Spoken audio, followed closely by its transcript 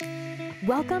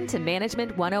Welcome to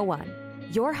Management 101,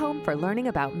 your home for learning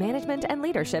about management and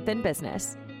leadership in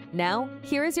business. Now,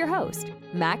 here is your host,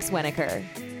 Max Winokur.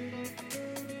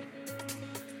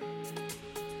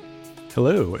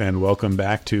 Hello, and welcome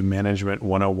back to Management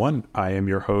 101. I am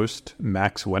your host,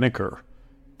 Max Winokur.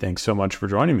 Thanks so much for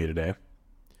joining me today.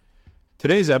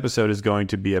 Today's episode is going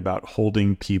to be about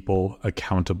holding people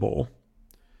accountable.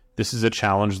 This is a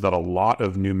challenge that a lot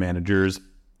of new managers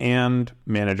and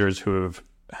managers who have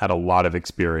had a lot of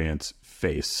experience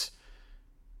face.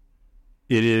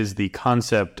 It is the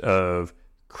concept of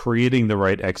creating the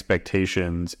right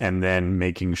expectations and then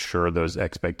making sure those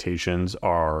expectations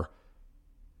are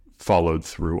followed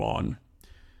through on.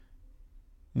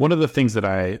 One of the things that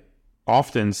I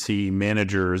often see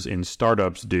managers in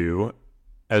startups do,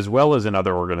 as well as in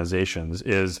other organizations,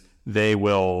 is they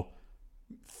will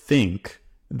think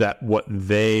that what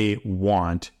they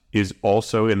want is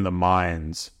also in the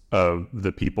minds of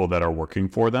the people that are working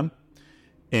for them.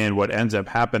 And what ends up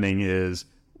happening is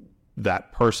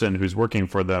that person who's working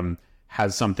for them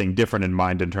has something different in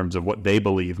mind in terms of what they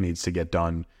believe needs to get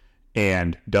done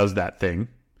and does that thing.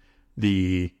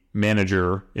 The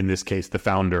manager, in this case, the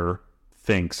founder,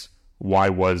 thinks, why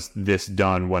was this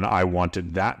done when I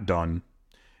wanted that done?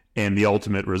 And the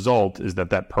ultimate result is that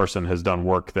that person has done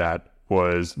work that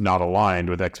was not aligned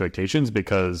with expectations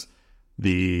because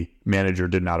the manager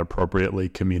did not appropriately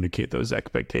communicate those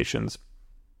expectations.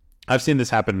 I've seen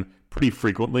this happen pretty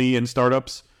frequently in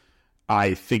startups.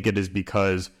 I think it is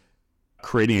because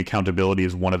creating accountability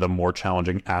is one of the more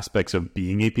challenging aspects of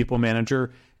being a people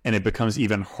manager, and it becomes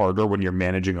even harder when you're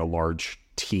managing a large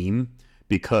team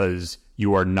because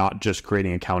you are not just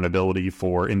creating accountability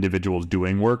for individuals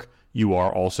doing work, you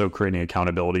are also creating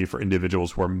accountability for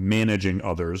individuals who are managing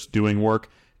others doing work,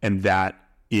 and that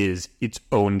is its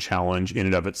own challenge in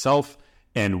and of itself,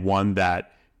 and one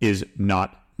that is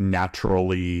not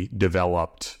naturally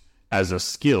developed as a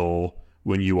skill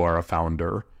when you are a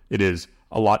founder. It is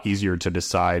a lot easier to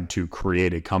decide to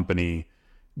create a company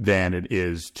than it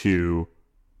is to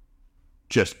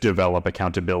just develop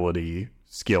accountability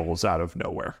skills out of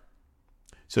nowhere.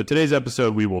 So today's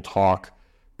episode, we will talk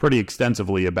pretty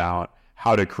extensively about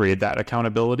how to create that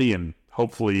accountability, and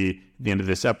hopefully at the end of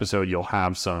this episode, you'll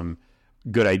have some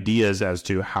good ideas as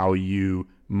to how you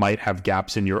might have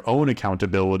gaps in your own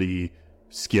accountability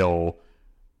skill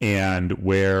and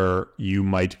where you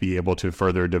might be able to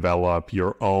further develop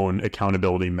your own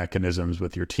accountability mechanisms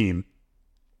with your team.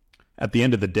 At the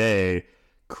end of the day,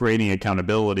 creating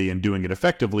accountability and doing it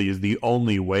effectively is the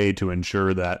only way to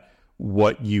ensure that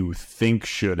what you think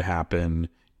should happen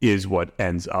is what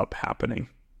ends up happening.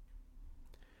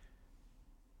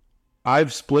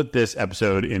 I've split this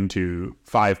episode into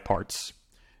 5 parts.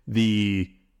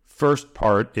 The first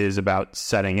part is about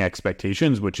setting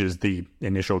expectations, which is the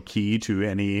initial key to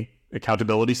any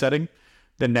accountability setting.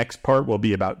 The next part will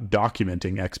be about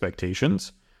documenting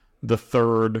expectations. The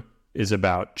third is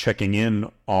about checking in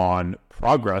on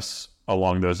progress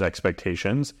along those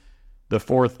expectations. The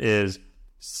fourth is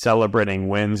celebrating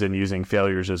wins and using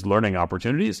failures as learning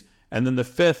opportunities. And then the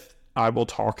fifth, I will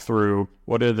talk through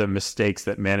what are the mistakes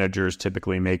that managers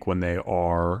typically make when they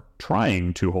are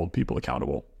trying to hold people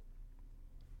accountable.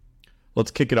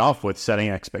 Let's kick it off with setting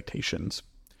expectations.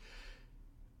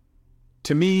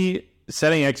 To me,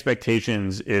 setting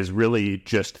expectations is really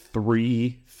just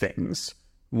 3 things.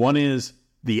 One is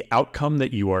the outcome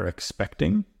that you are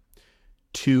expecting.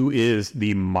 2 is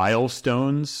the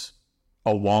milestones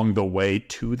along the way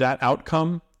to that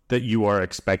outcome that you are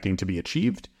expecting to be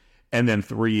achieved. And then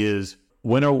 3 is,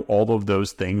 when are all of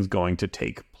those things going to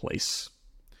take place?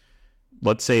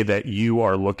 Let's say that you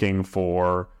are looking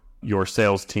for your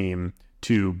sales team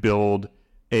to build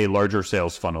a larger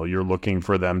sales funnel. You're looking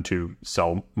for them to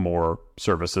sell more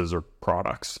services or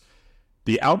products.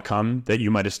 The outcome that you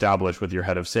might establish with your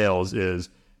head of sales is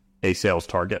a sales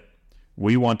target.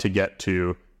 We want to get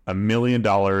to $1 million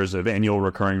of annual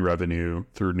recurring revenue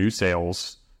through new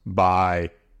sales by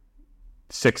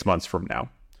 6 months from now.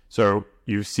 So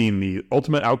you've seen the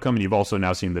ultimate outcome, and you've also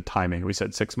now seen the timing. We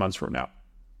said 6 months from now.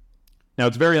 Now,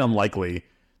 it's very unlikely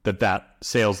that that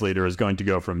sales leader is going to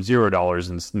go from $0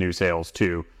 in new sales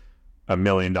to $1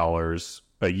 million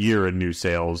a year in new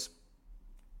sales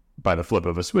by the flip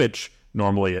of a switch.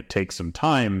 Normally, it takes some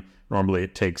time. Normally,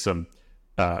 it takes some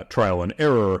trial and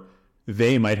error.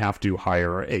 They might have to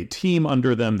hire a team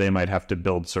under them. They might have to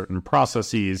build certain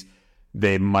processes.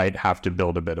 They might have to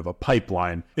build a bit of a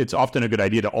pipeline. It's often a good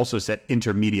idea to also set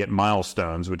intermediate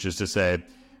milestones, which is to say,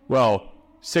 well,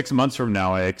 6 months from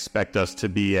now, I expect us to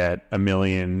be at $1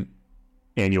 million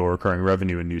annual recurring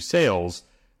revenue in new sales.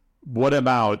 What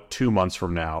about 2 months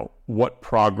from now? what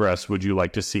progress would you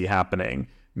like to see happening?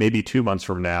 Maybe 2 months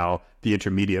from now, the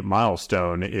intermediate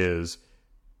milestone is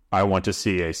I want to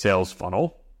see a sales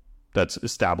funnel that's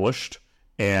established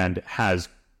and has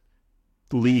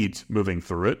leads moving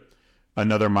through it.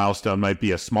 Another milestone might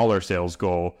be a smaller sales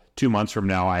goal. 2 months from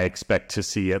now, I expect to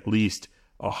see at least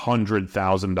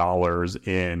 $100,000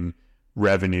 in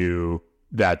revenue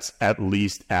that's at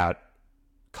least at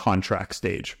contract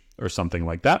stage or something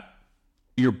like that.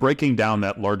 You're breaking down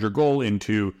that larger goal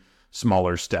into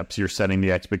smaller steps. You're setting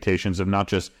the expectations of not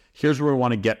just here's where we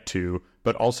want to get to,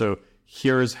 but also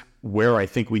here's where I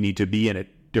think we need to be in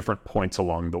at different points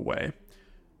along the way.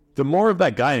 The more of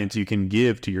that guidance you can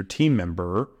give to your team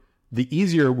member, the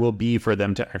easier it will be for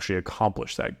them to actually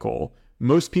accomplish that goal.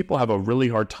 Most people have a really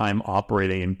hard time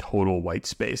operating in total white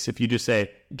space. If you just say,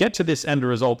 get to this end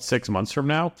result 6 months from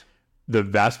now, the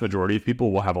vast majority of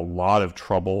people will have a lot of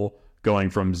trouble going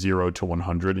from 0 to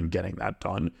 100 and getting that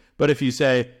done. But if you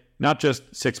say, not just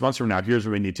 6 months from now, here's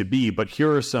where we need to be, but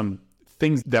here are some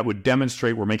things that would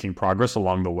demonstrate we're making progress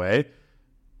along the way.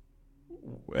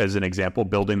 As an example,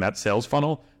 building that sales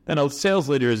funnel, then a sales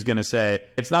leader is going to say,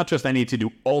 it's not just I need to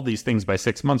do all these things by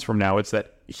 6 months from now. It's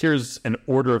that here's an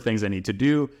order of things I need to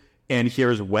do, and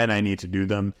here's when I need to do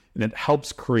them. And it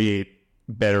helps create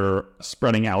better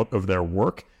spreading out of their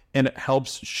work, and it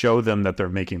helps show them that they're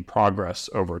making progress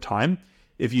over time.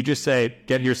 If you just say,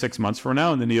 get here 6 months from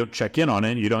now, and then you don't check in on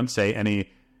it, and you don't say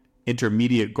any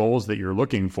intermediate goals that you're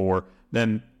looking for,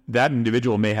 then that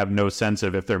individual may have no sense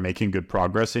of if they're making good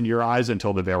progress in your eyes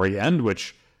until the very end,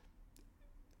 which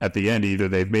at the end, either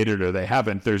they've made it or they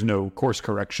haven't. There's no course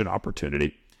correction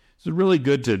opportunity. So it's really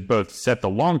good to both set the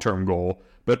long-term goal,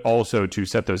 but also to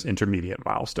set those intermediate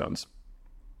milestones.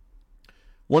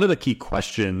 One of the key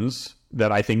questions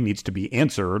that I think needs to be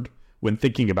answered when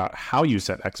thinking about how you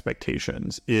set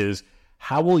expectations is,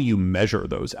 how will you measure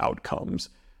those outcomes?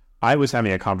 I was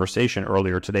having a conversation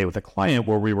earlier today with a client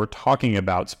where we were talking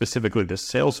about specifically the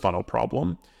sales funnel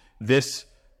problem. This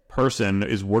person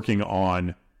is working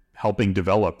on helping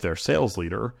develop their sales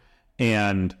leader,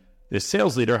 and this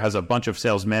sales leader has a bunch of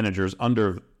sales managers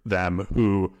under them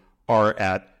who are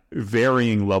at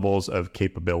varying levels of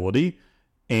capability.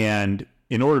 And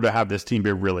in order to have this team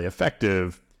be really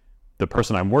effective, the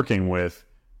person I'm working with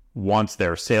wants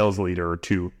their sales leader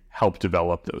to help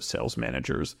develop those sales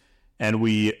managers. And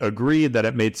we agreed that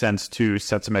it made sense to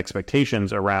set some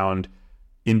expectations around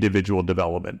individual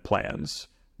development plans.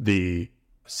 The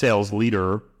sales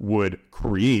leader would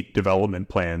create development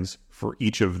plans for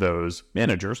each of those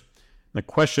managers. The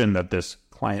question that this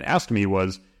client asked me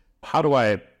was, how do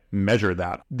I measure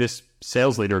that? This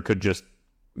sales leader could just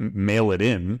mail it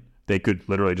in. They could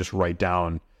literally just write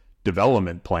down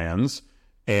development plans,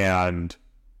 and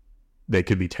they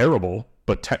could be terrible,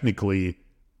 but technically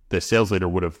the sales leader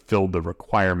would have filled the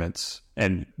requirements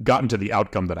and gotten to the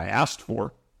outcome that I asked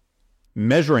for.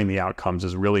 Measuring the outcomes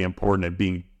is really important, and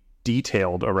being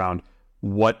detailed around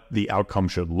what the outcome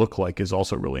should look like is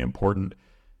also really important.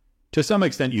 To some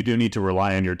extent, you do need to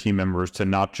rely on your team members to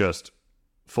not just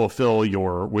fulfill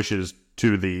your wishes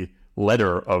to the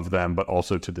letter of them, but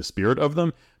also to the spirit of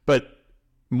them. But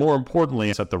more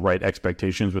importantly, set the right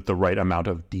expectations with the right amount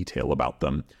of detail about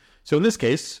them. So in this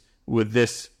case, with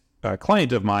this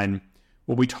client of mine,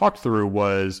 what we talked through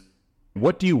was,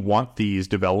 what do you want these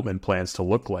development plans to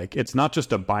look like? It's not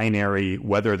just a binary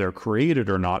whether they're created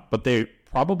or not, but they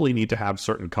probably need to have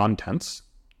certain contents.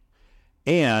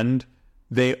 And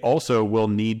they also will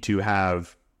need to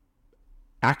have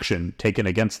action taken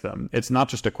against them. It's not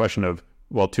just a question of,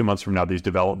 well, 2 months from now, these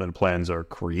development plans are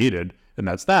created, and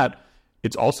that's that.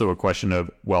 It's also a question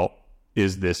of, well,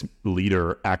 is this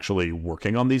leader actually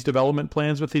working on these development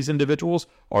plans with these individuals?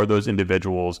 Are those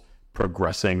individuals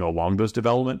progressing along those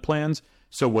development plans?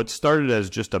 So what started as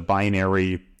just a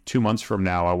binary 2 months from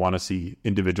now, I want to see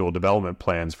individual development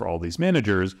plans for all these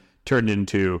managers, turned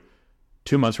into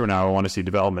 2 months from now, I want to see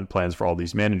development plans for all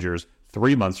these managers.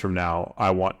 3 months from now, I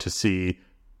want to see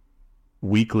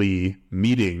weekly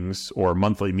meetings or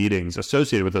monthly meetings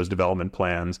associated with those development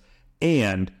plans.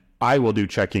 And I will do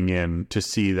checking in to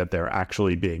see that they're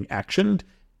actually being actioned.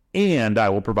 And I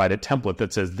will provide a template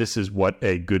that says this is what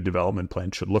a good development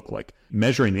plan should look like.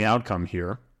 Measuring the outcome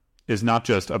here is not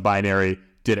just a binary,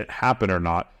 did it happen or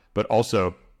not, but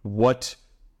also what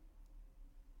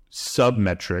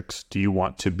sub-metrics do you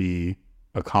want to be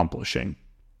accomplishing?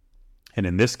 And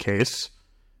in this case,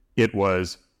 it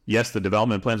was, yes, the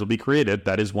development plans will be created.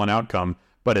 That is one outcome.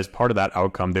 But as part of that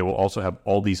outcome, they will also have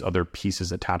all these other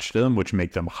pieces attached to them, which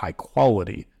make them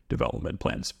high-quality development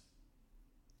plans.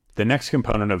 The next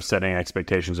component of setting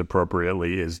expectations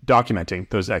appropriately is documenting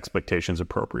those expectations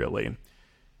appropriately.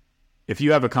 if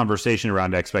you have a conversation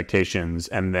around expectations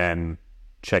and then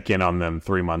check in on them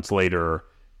 3 months later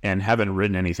and haven't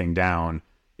written anything down,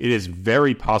 it is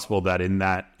very possible that in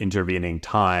that intervening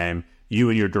time, you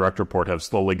and your direct report have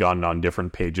slowly gotten on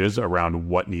different pages around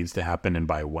what needs to happen and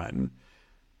by when.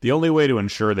 The only way to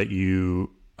ensure that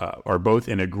you are both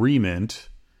in agreement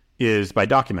is by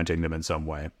documenting them in some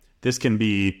way. This can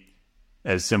be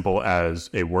as simple as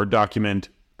a Word document.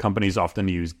 Companies often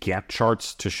use Gantt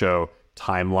charts to show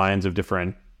timelines of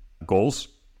different goals.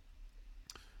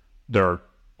 There are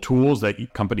tools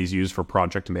that companies use for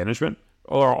project management.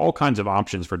 There are all kinds of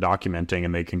options for documenting,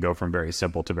 and they can go from very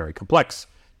simple to very complex,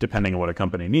 depending on what a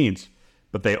company needs.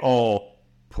 But they all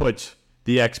put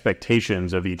the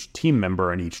expectations of each team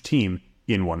member and each team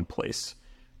in one place.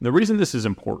 And the reason this is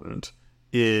important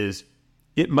is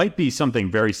it might be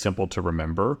something very simple to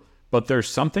remember, but there's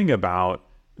something about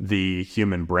the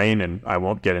human brain, and I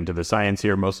won't get into the science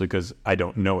here, mostly because I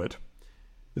don't know it.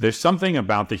 There's something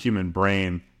about the human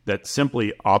brain that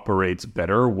simply operates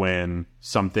better when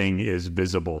something is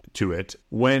visible to it.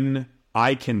 When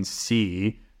I can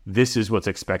see this is what's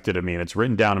expected of me, and it's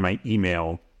written down in my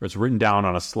email, or it's written down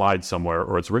on a slide somewhere,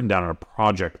 or it's written down on a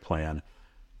project plan,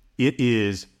 it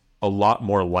is a lot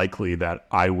more likely that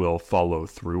I will follow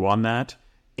through on that.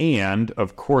 And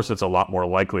of course, it's a lot more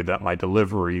likely that my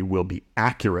delivery will be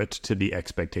accurate to the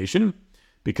expectation,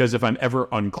 because if I'm ever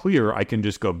unclear, I can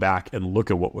just go back and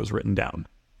look at what was written down.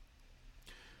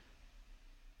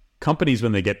 Companies,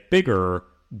 when they get bigger,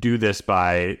 do this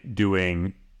by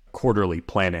doing quarterly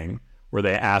planning, where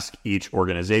they ask each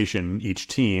organization, each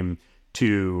team,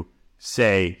 to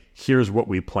say, here's what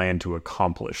we plan to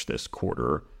accomplish this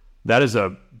quarter. That is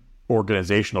a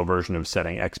organizational version of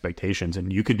setting expectations.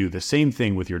 And you can do the same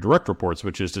thing with your direct reports,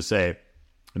 which is to say,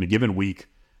 in a given week,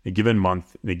 a given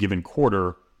month, in a given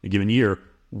quarter, a given year,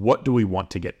 what do we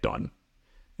want to get done?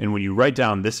 And when you write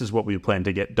down, this is what we plan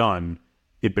to get done,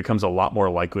 it becomes a lot more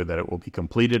likely that it will be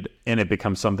completed, and it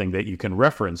becomes something that you can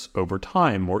reference over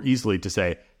time more easily to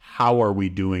say, how are we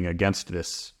doing against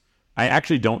this? I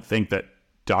actually don't think that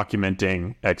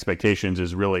documenting expectations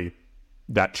is really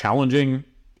that challenging.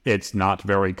 It's not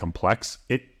very complex.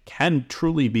 It can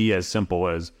truly be as simple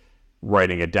as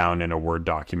writing it down in a Word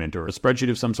document or a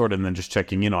spreadsheet of some sort and then just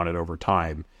checking in on it over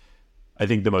time. I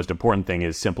think the most important thing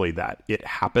is simply that it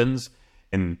happens.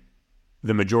 In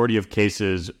the majority of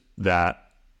cases that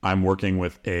I'm working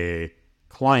with a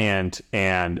client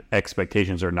and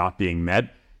expectations are not being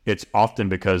met, it's often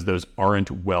because those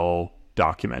aren't well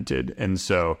documented. And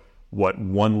so what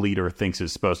one leader thinks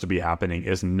is supposed to be happening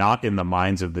is not in the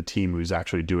minds of the team who's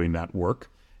actually doing that work.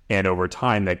 And over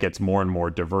time, that gets more and more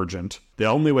divergent. The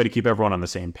only way to keep everyone on the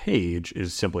same page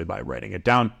is simply by writing it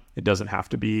down. It doesn't have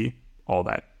to be all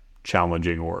that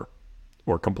challenging or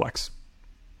complex.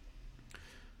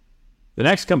 The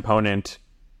next component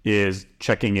is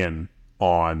checking in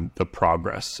on the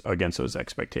progress against those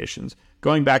expectations.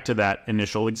 Going back to that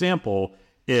initial example,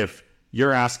 if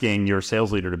you're asking your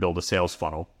sales leader to build a sales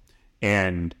funnel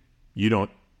and you don't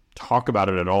talk about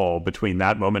it at all between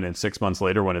that moment and 6 months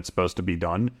later when it's supposed to be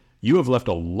done, you have left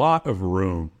a lot of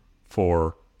room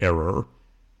for error.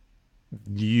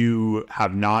 You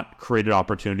have not created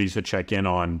opportunities to check in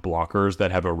on blockers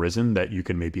that have arisen that you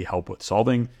can maybe help with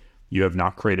solving. You have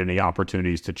not created any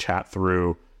opportunities to chat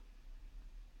through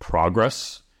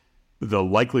progress. The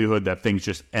likelihood that things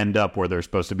just end up where they're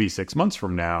supposed to be 6 months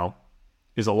from now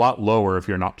is a lot lower if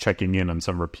you're not checking in on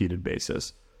some repeated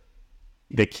basis.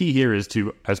 The key here is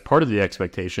to, as part of the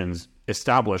expectations,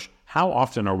 establish how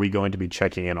often are we going to be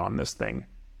checking in on this thing.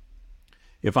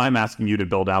 If I'm asking you to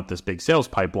build out this big sales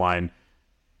pipeline,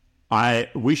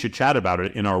 we should chat about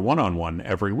it in our one-on-one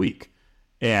every week.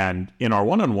 And in our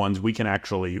one-on-ones, we can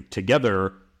actually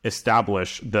together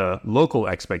establish the local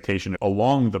expectation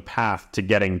along the path to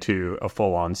getting to a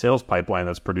full-on sales pipeline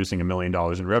that's producing $1 million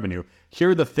in revenue.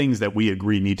 Here are the things that we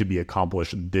agree need to be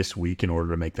accomplished this week in order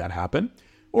to make that happen.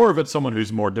 Or if it's someone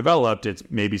who's more developed, it's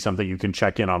maybe something you can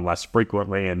check in on less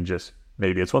frequently and just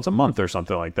maybe it's once a month or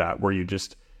something like that, where you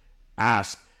just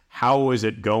ask, how is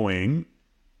it going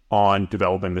on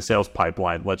developing the sales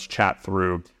pipeline? Let's chat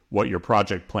through what your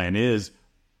project plan is.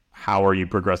 How are you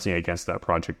progressing against that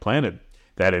project plan? And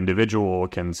that individual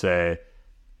can say,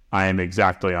 I am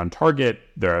exactly on target.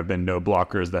 There have been no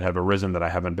blockers that have arisen that I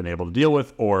haven't been able to deal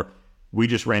with, or we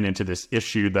just ran into this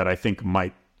issue that I think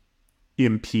might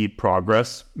impede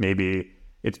progress. Maybe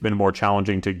it's been more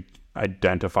challenging to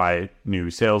identify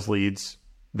new sales leads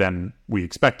than we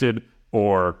expected,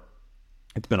 or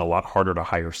it's been a lot harder to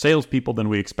hire salespeople than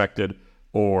we expected,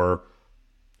 or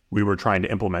we were trying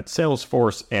to implement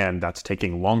Salesforce and that's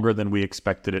taking longer than we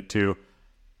expected it to.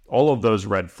 All of those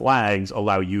red flags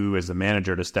allow you as a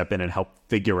manager to step in and help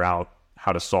figure out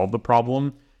how to solve the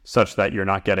problem, such that you're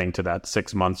not getting to that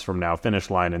 6 months from now finish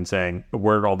line and saying,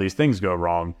 where did all these things go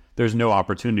wrong? There's no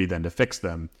opportunity then to fix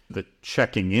them. The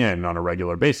checking in on a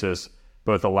regular basis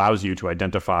both allows you to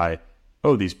identify,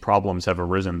 oh, these problems have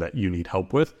arisen that you need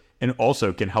help with, and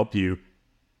also can help you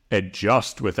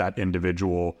adjust with that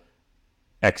individual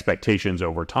expectations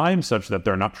over time, such that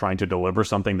they're not trying to deliver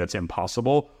something that's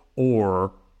impossible,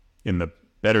 or in the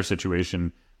better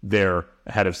situation, they're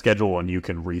ahead of schedule and you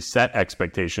can reset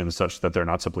expectations such that they're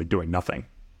not simply doing nothing.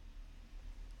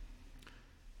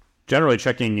 Generally,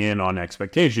 checking in on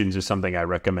expectations is something I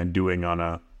recommend doing on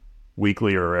a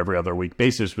weekly or every other week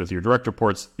basis with your direct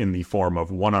reports in the form of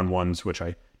one-on-ones, which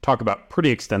I talk about pretty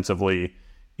extensively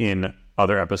in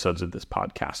other episodes of this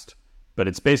podcast. But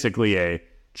it's basically a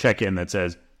check-in that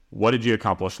says, what did you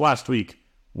accomplish last week?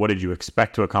 What did you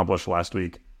expect to accomplish last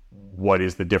week? What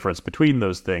is the difference between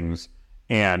those things?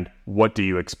 And what do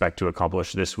you expect to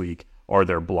accomplish this week? Are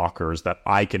there blockers that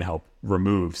I can help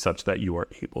remove such that you are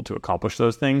able to accomplish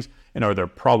those things? And are there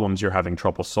problems you're having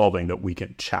trouble solving that we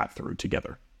can chat through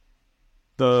together?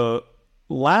 The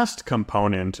last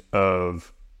component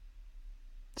of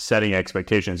setting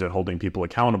expectations and holding people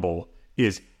accountable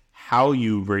is how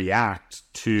you react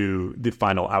to the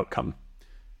final outcome.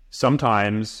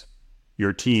 Sometimes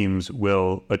your teams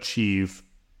will achieve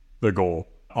the goal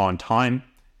on time,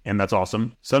 and that's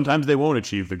awesome. Sometimes they won't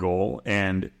achieve the goal,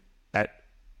 and at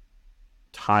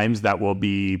times that will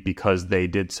be because they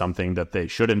did something that they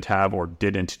shouldn't have or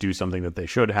didn't do something that they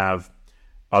should have.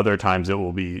 Other times it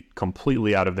will be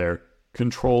completely out of their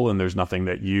control and there's nothing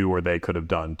that you or they could have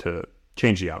done to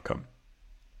change the outcome.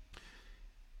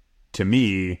 To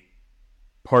me,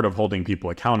 part of holding people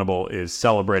accountable is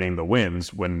celebrating the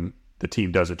wins when the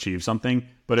team does achieve something,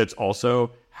 but it's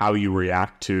also how you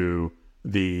react to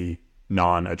the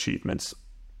non-achievements.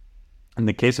 In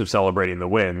the case of celebrating the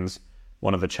wins,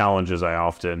 one of the challenges I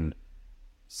often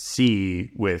see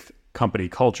with company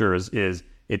cultures is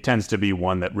it tends to be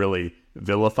one that really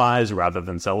vilifies rather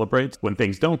than celebrates. When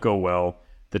things don't go well,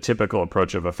 the typical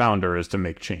approach of a founder is to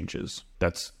make changes.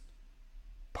 That's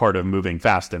part of moving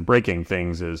fast and breaking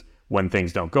things. Is when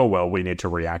things don't go well, we need to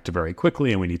react very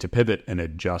quickly and we need to pivot and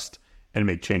adjust and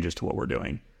make changes to what we're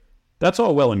doing. That's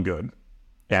all well and good,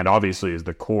 and obviously is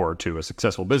the core to a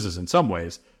successful business in some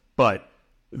ways, but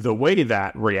the way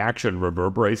that reaction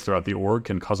reverberates throughout the org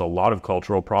can cause a lot of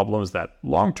cultural problems that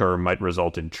long-term might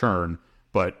result in churn,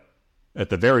 but at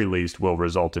the very least will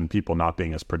result in people not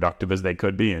being as productive as they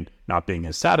could be and not being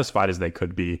as satisfied as they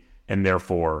could be, and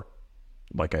therefore,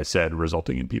 like I said,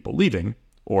 resulting in people leaving,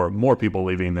 or more people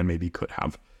leaving than maybe could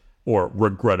have, or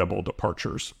regrettable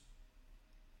departures.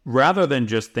 Rather than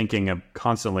just thinking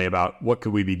constantly about what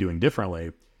could we be doing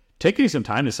differently, taking some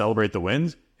time to celebrate the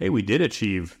wins. Hey, we did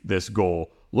achieve this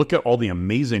goal. Look at all the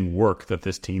amazing work that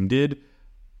this team did,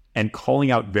 and calling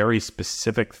out very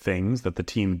specific things that the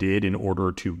team did in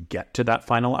order to get to that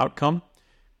final outcome.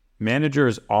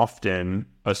 Managers often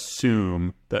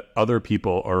assume that other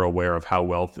people are aware of how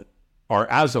well are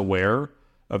as aware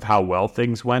of how well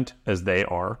things went as they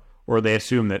are, or they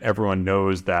assume that everyone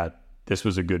knows that this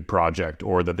was a good project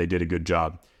or that they did a good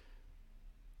job.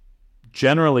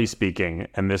 Generally speaking,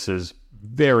 and this is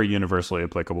very universally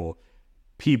applicable,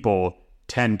 people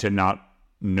tend to not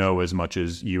know as much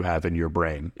as you have in your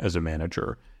brain as a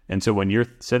manager. And so when you're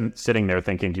sitting there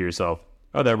thinking to yourself,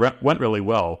 oh, that went really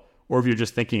well, or if you're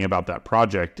just thinking about that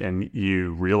project and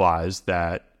you realize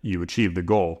that you achieved the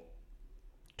goal,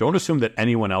 don't assume that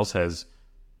anyone else has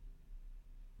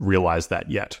realized that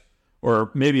yet.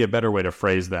 Or maybe a better way to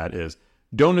phrase that is,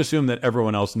 don't assume that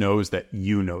everyone else knows that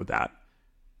you know that.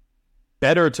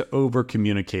 Better to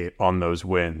over-communicate on those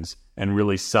wins and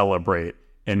really celebrate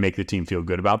and make the team feel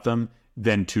good about them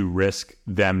than to risk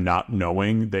them not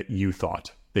knowing that you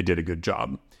thought they did a good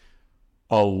job.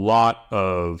 A lot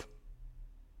of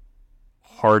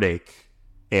heartache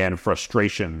and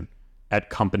frustration at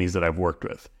companies that I've worked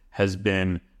with has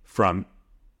been from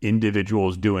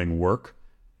individuals doing work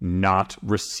not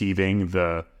receiving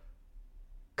the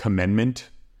commendment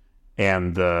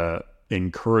and the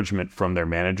encouragement from their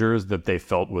managers that they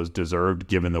felt was deserved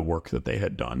given the work that they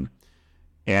had done.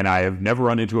 And I have never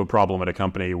run into a problem at a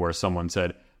company where someone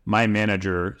said, my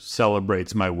manager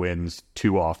celebrates my wins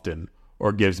too often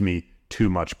or gives me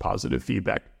too much positive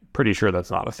feedback. Pretty sure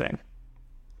that's not a thing.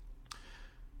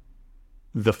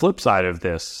 The flip side of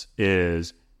this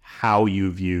is how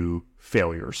you view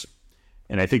failures.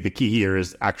 And I think the key here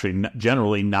is actually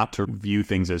generally not to view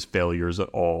things as failures at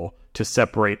all, to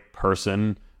separate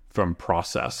person from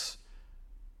process.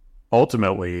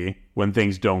 ultimately, when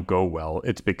things don't go well,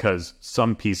 it's because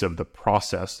some piece of the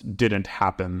process didn't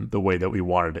happen the way that we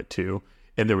wanted it to.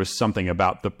 And there was something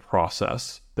about the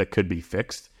process that could be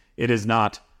fixed. It is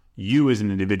not you as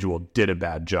an individual did a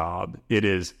bad job. It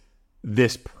is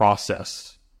this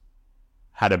process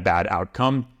had a bad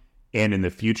outcome. And in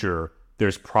the future,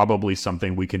 there's probably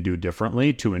something we can do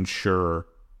differently to ensure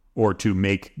or to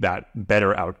make that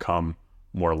better outcome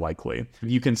more likely.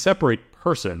 You can separate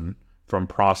person from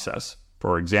process.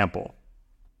 For example,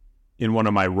 in one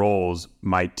of my roles,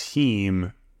 my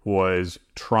team was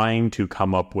trying to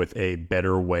come up with a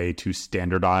better way to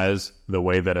standardize the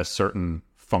way that a certain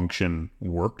function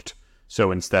worked.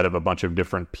 So instead of a bunch of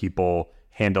different people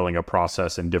handling a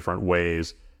process in different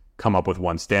ways, come up with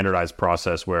one standardized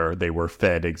process where they were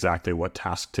fed exactly what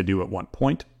task to do at one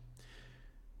point.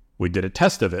 We did a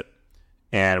test of it,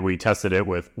 and we tested it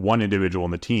with one individual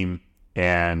in the team,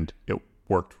 and it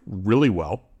worked really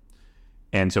well.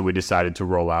 And so we decided to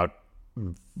roll out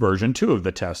version 2 of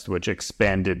the test, which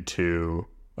expanded to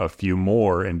a few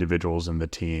more individuals in the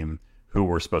team who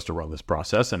were supposed to run this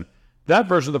process. And that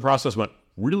version of the process went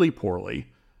really poorly.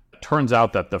 It turns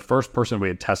out that the first person we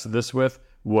had tested this with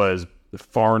was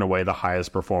far and away the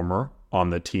highest performer on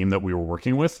the team that we were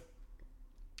working with.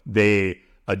 They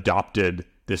adopted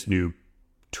this new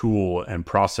tool and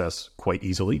process quite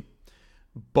easily.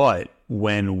 But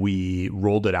when we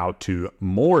rolled it out to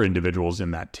more individuals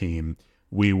in that team,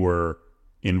 we were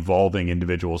involving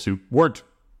individuals who weren't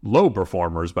low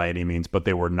performers by any means, but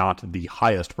they were not the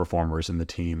highest performers in the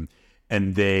team.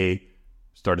 And they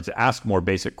started to ask more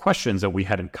basic questions that we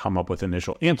hadn't come up with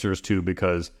initial answers to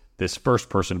because this first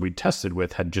person we tested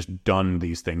with had just done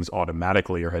these things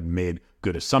automatically or had made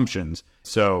good assumptions.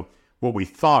 So what we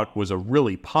thought was a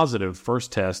really positive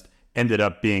first test ended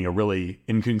up being a really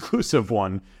inconclusive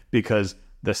one because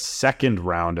the second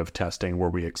round of testing where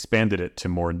we expanded it to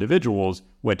more individuals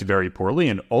went very poorly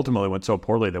and ultimately went so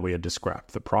poorly that we had to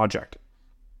scrap the project.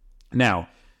 Now,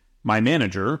 my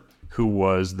manager, who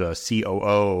was the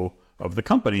COO of the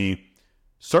company,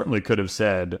 certainly could have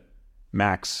said,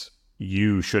 Max,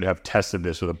 you should have tested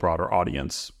this with a broader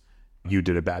audience. You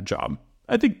did a bad job.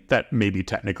 I think that maybe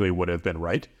technically would have been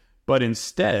right. But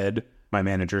instead, my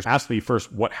manager asked me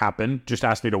first what happened, just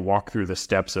asked me to walk through the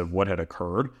steps of what had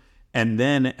occurred, and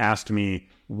then asked me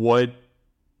what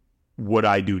would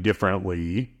I do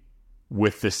differently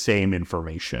with the same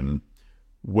information?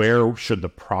 Where should the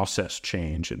process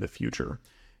change in the future?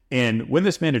 And when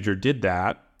this manager did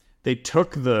that, they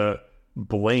took the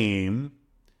blame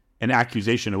and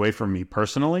accusation away from me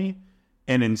personally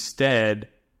and instead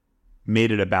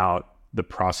made it about the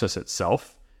process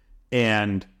itself.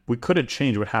 And we couldn't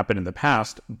change what happened in the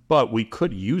past, but we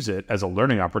could use it as a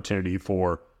learning opportunity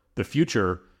for the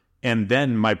future. And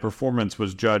then my performance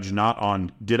was judged not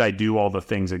on did I do all the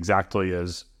things exactly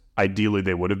as ideally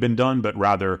they would have been done, but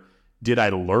rather did I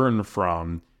learn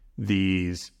from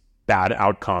these bad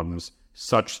outcomes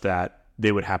such that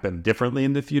they would happen differently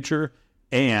in the future?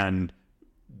 And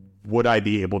would I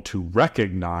be able to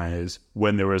recognize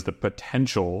when there was the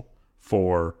potential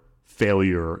for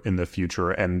failure in the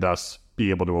future and thus be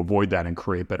able to avoid that and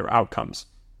create better outcomes?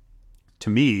 To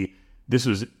me, this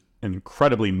was an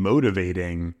incredibly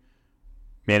motivating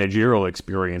managerial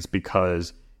experience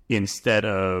because instead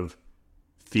of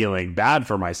feeling bad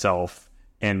for myself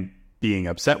and being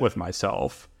upset with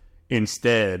myself,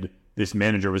 instead, this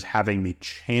manager was having me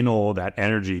channel that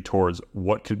energy towards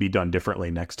what could be done differently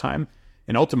next time.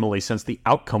 And ultimately, since the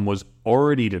outcome was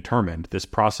already determined, this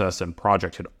process and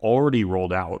project had already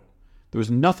rolled out, there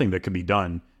was nothing that could be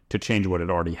done to change what had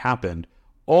already happened.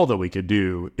 All that we could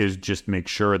do is just make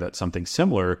sure that something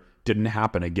similar didn't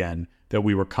happen again, that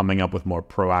we were coming up with more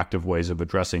proactive ways of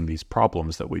addressing these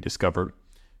problems that we discovered.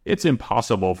 It's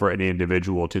impossible for any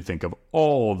individual to think of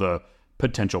all the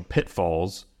potential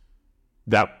pitfalls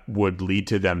that would lead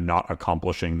to them not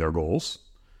accomplishing their goals,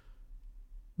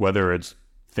 whether it's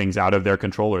things out of their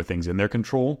control or things in their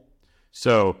control.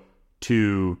 So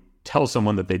to tell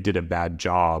someone that they did a bad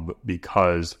job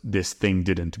because this thing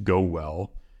didn't go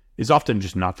well is often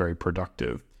just not very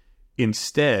productive.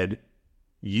 Instead,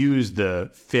 use the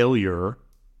failure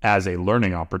as a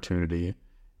learning opportunity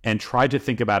and try to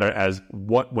think about it as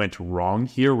what went wrong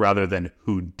here rather than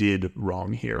who did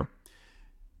wrong here.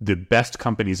 The best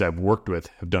companies I've worked with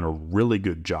have done a really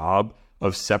good job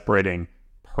of separating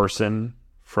person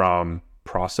from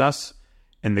process,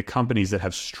 and the companies that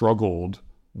have struggled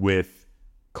with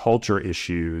culture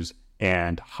issues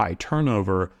and high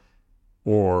turnover,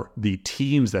 or the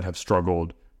teams that have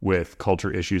struggled with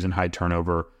culture issues and high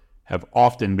turnover, have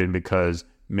often been because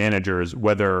managers,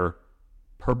 whether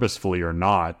purposefully or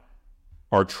not,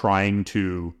 are trying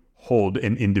to hold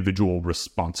an individual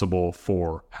responsible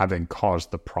for having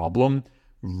caused the problem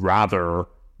rather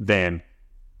than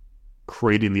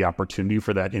creating the opportunity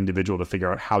for that individual to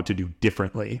figure out how to do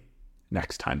differently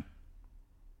next time.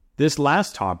 This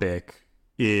last topic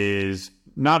is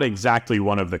not exactly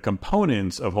one of the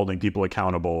components of holding people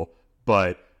accountable,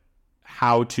 but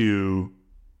how to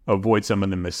avoid some of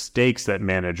the mistakes that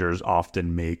managers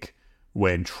often make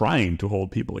when trying to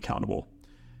hold people accountable.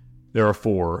 There are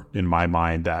 4 in my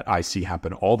mind that I see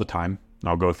happen all the time.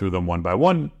 I'll go through them one by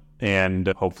one, and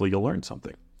hopefully you'll learn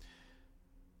something.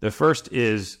 The first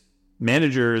is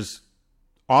managers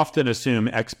often assume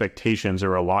expectations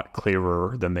are a lot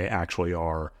clearer than they actually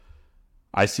are.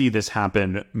 I see this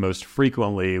happen most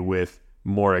frequently with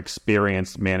more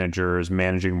experienced managers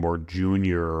managing more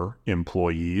junior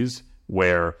employees,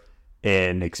 where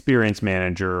an experienced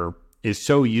manager is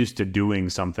so used to doing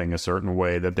something a certain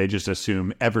way that they just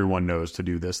assume everyone knows to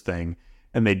do this thing,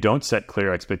 and they don't set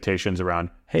clear expectations around,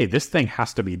 hey, this thing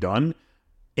has to be done,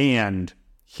 and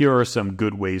here are some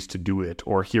good ways to do it,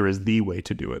 or here is the way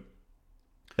to do it.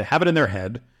 They have it in their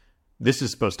head, this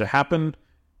is supposed to happen,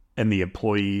 and the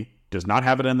employee does not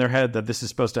have it in their head that this is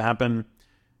supposed to happen.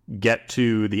 Get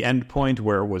to the end point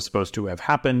where it was supposed to have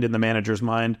happened in the manager's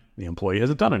mind, the employee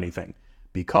hasn't done anything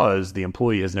because the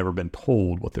employee has never been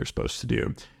told what they're supposed to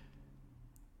do.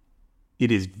 It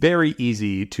is very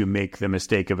easy to make the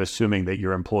mistake of assuming that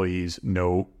your employees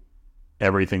know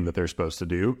everything that they're supposed to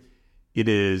do. It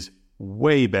is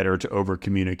way better to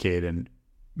over-communicate and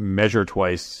measure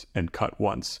twice and cut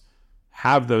once.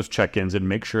 Have those check-ins and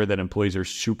make sure that employees are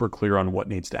super clear on what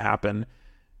needs to happen.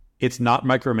 It's not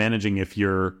micromanaging if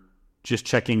you're just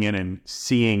checking in and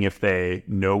seeing if they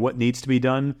know what needs to be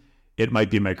done. It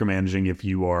might be micromanaging if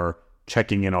you are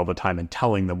checking in all the time and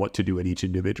telling them what to do at each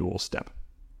individual step.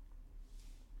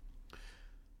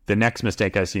 The next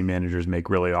mistake I see managers make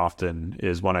really often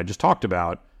is one I just talked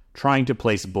about, trying to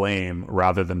place blame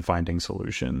rather than finding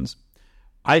solutions.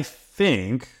 I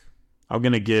think I'm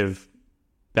going to give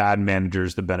bad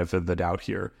managers the benefit of the doubt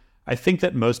here. I think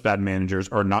that most bad managers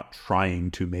are not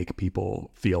trying to make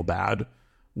people feel bad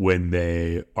when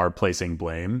they are placing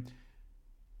blame.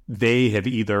 They have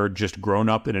either just grown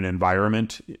up in an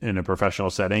environment in a professional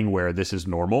setting where this is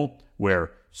normal,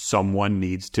 where someone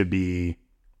needs to be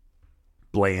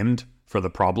blamed for the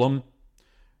problem,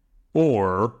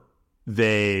 or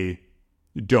they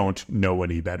don't know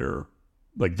any better.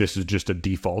 Like, this is just a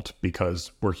default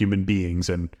because we're human beings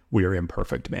and we are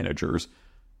imperfect managers.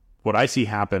 What I see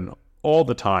happen all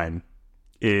the time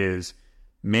is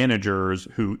managers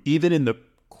who, even in the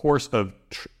course of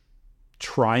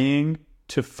trying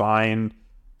to find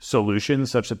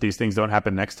solutions such that these things don't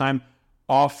happen next time,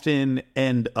 often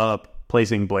end up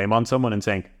placing blame on someone and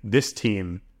saying, this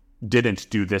team didn't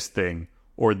do this thing,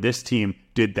 or this team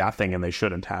did that thing and they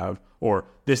shouldn't have, or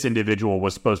this individual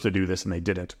was supposed to do this and they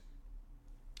didn't.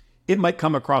 It might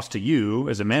come across to you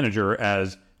as a manager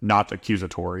as not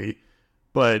accusatory,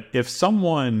 but if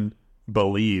someone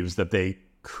believes that they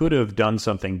could have done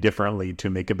something differently to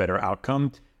make a better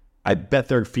outcome, I bet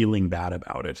they're feeling bad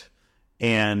about it.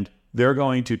 And they're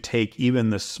going to take even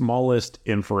the smallest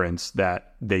inference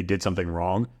that they did something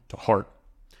wrong to heart.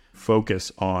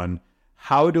 Focus on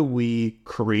how do we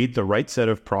create the right set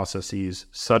of processes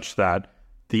such that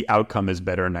the outcome is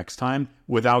better next time,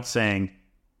 without saying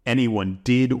anyone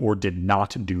did or did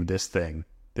not do this thing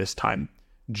this time.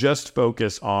 Just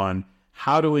focus on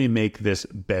how do we make this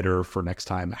better for next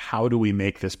time? How do we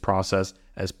make this process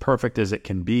as perfect as it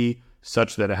can be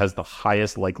such that it has the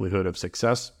highest likelihood of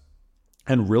success?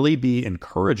 And really be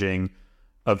encouraging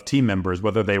of team members,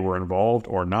 whether they were involved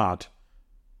or not,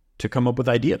 to come up with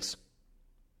ideas.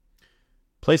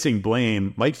 Placing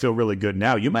blame might feel really good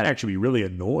now. You might actually be really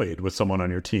annoyed with someone on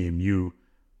your team. You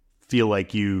feel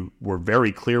like you were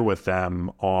very clear with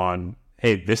them on,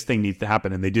 hey, this thing needs to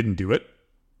happen, and they didn't do it.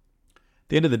 At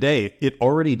the end of the day, it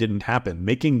already didn't happen.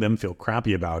 Making them feel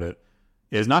crappy about it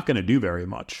is not going to do very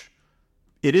much.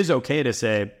 It is okay to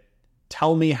say,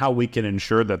 tell me how we can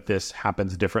ensure that this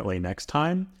happens differently next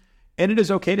time. And it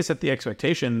is okay to set the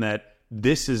expectation that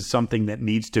this is something that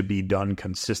needs to be done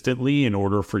consistently in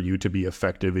order for you to be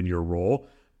effective in your role.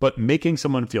 But making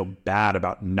someone feel bad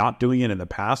about not doing it in the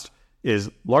past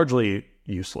is largely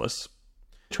useless.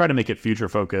 Try to make it future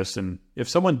focused. And if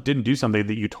someone didn't do something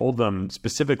that you told them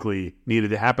specifically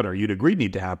needed to happen or you'd agreed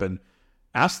need to happen,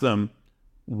 ask them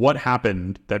what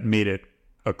happened that made it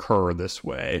occur this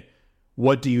way.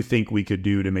 What do you think we could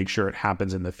do to make sure it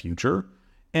happens in the future?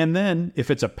 And then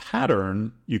if it's a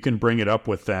pattern, you can bring it up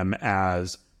with them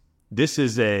as this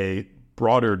is a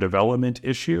broader development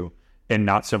issue. and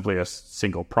not simply a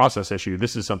single process issue.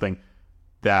 This is something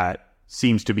that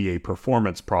seems to be a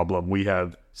performance problem. We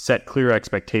have set clear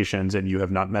expectations and you have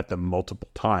not met them multiple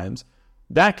times.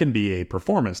 That can be a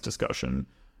performance discussion.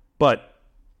 But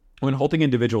when holding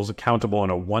individuals accountable on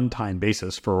a one-time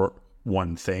basis for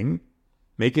one thing,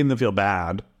 making them feel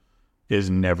bad is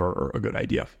never a good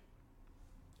idea.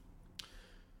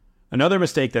 Another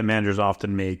mistake that managers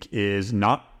often make is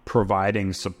not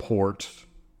providing support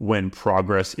when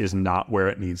progress is not where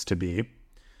it needs to be.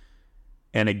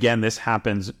 And again, this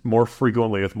happens more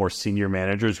frequently with more senior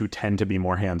managers who tend to be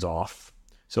more hands-off.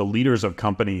 So leaders of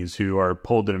companies who are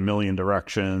pulled in a million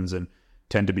directions and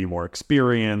tend to be more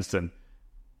experienced and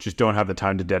just don't have the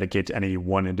time to dedicate to any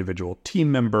one individual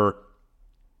team member,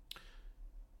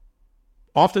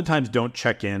 oftentimes don't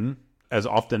check in as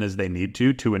often as they need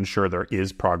to ensure there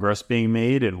is progress being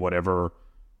made in whatever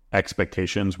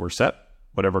expectations were set,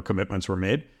 whatever commitments were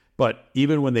made. But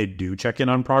even when they do check in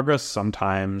on progress,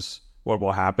 sometimes what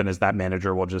will happen is that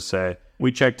manager will just say,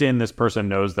 we checked in, this person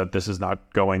knows that this is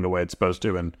not going the way it's supposed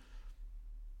to, and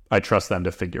I trust them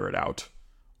to figure it out.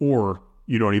 Or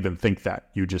you don't even think that.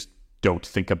 You just don't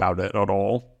think about it at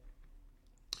all.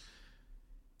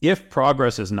 If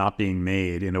progress is not being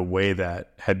made in a way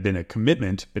that had been a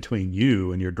commitment between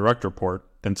you and your direct report,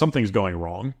 then something's going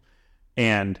wrong.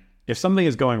 And if something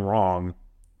is going wrong,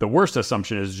 the worst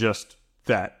assumption is just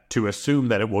that to assume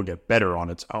that it will get better on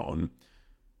its own.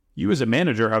 You as a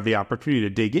manager have the opportunity to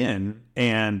dig in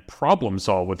and problem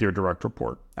solve with your direct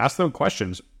report. Ask them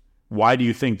questions. Why do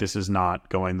you think this is not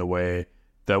going the way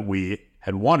that we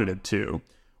had wanted it to?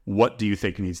 What do you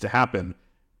think needs to happen?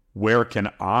 Where can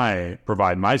I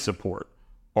provide my support?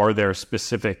 Are there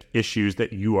specific issues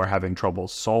that you are having trouble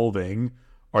solving?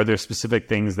 Are there specific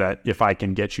things that if I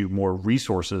can get you more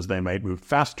resources, they might move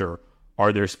faster?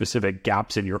 Are there specific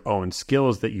gaps in your own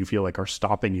skills that you feel like are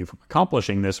stopping you from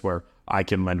accomplishing this where I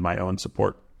can lend my own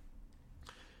support?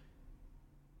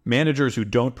 Managers who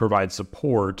don't provide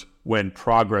support when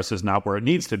progress is not where it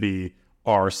needs to be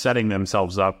are setting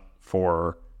themselves up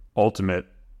for ultimate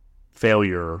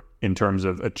failure in terms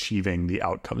of achieving the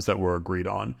outcomes that were agreed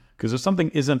on. Because if something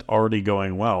isn't already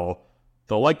going well,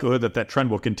 the likelihood that that trend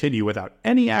will continue without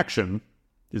any action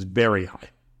is very high.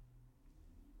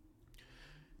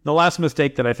 The last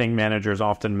mistake that I think managers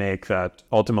often make that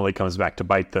ultimately comes back to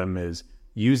bite them is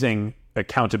using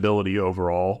accountability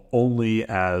overall only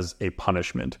as a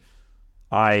punishment.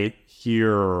 I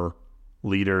hear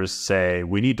leaders say,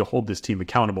 we need to hold this team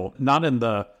accountable, not in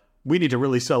the, we need to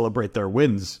really celebrate their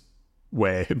wins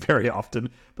way very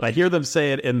often, but I hear them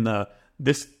say it in the,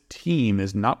 this team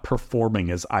is not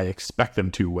performing as I expect them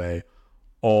to way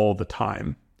all the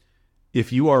time.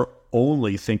 If you are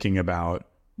only thinking about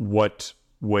what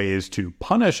ways to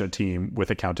punish a team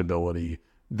with accountability,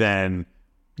 then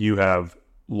you have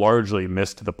largely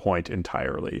missed the point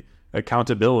entirely.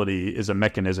 Accountability is a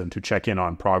mechanism to check in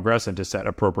on progress and to set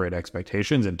appropriate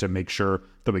expectations and to make sure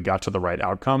that we got to the right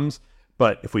outcomes.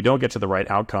 But if we don't get to the right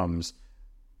outcomes,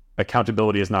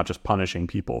 accountability is not just punishing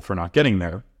people for not getting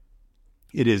there.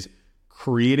 It is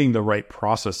creating the right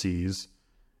processes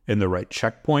and the right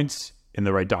checkpoints, in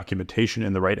the right documentation,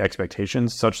 in the right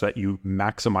expectations, such that you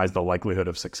maximize the likelihood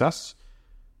of success,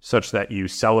 such that you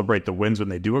celebrate the wins when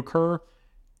they do occur,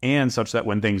 and such that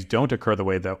when things don't occur the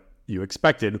way that you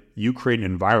expected, you create an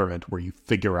environment where you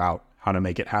figure out how to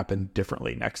make it happen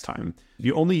differently next time. If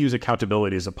you only use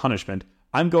accountability as a punishment,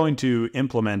 I'm going to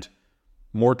implement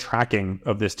more tracking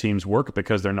of this team's work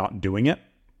because they're not doing it.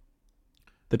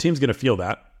 The team's going to feel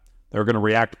that. They're going to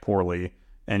react poorly,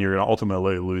 and you're going to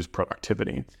ultimately lose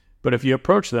productivity. But if you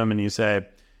approach them and you say,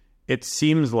 it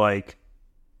seems like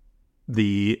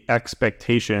the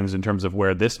expectations in terms of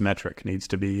where this metric needs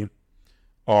to be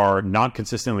are not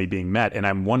consistently being met, and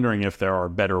I'm wondering if there are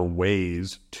better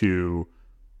ways to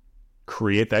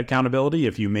create that accountability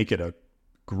if you make it a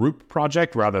group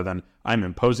project rather than I'm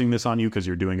imposing this on you because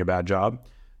you're doing a bad job,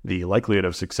 the likelihood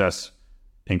of success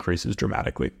increases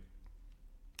dramatically.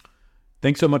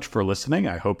 Thanks so much for listening.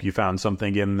 I hope you found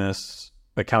something in this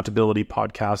accountability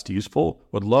podcast useful.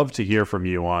 Would love to hear from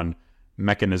you on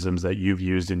mechanisms that you've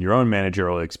used in your own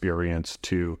managerial experience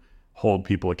to hold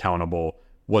people accountable,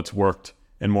 what's worked,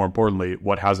 and more importantly,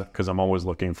 what hasn't, because I'm always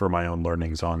looking for my own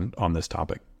learnings on this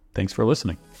topic. Thanks for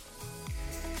listening.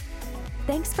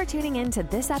 Thanks for tuning in to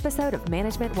this episode of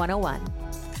Management 101.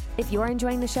 If you're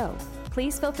enjoying the show,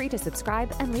 please feel free to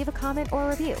subscribe and leave a comment or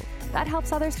review. That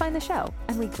helps others find the show,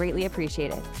 and we greatly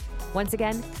appreciate it. Once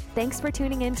again, thanks for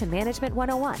tuning in to Management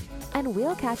 101, and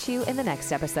we'll catch you in the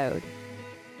next episode.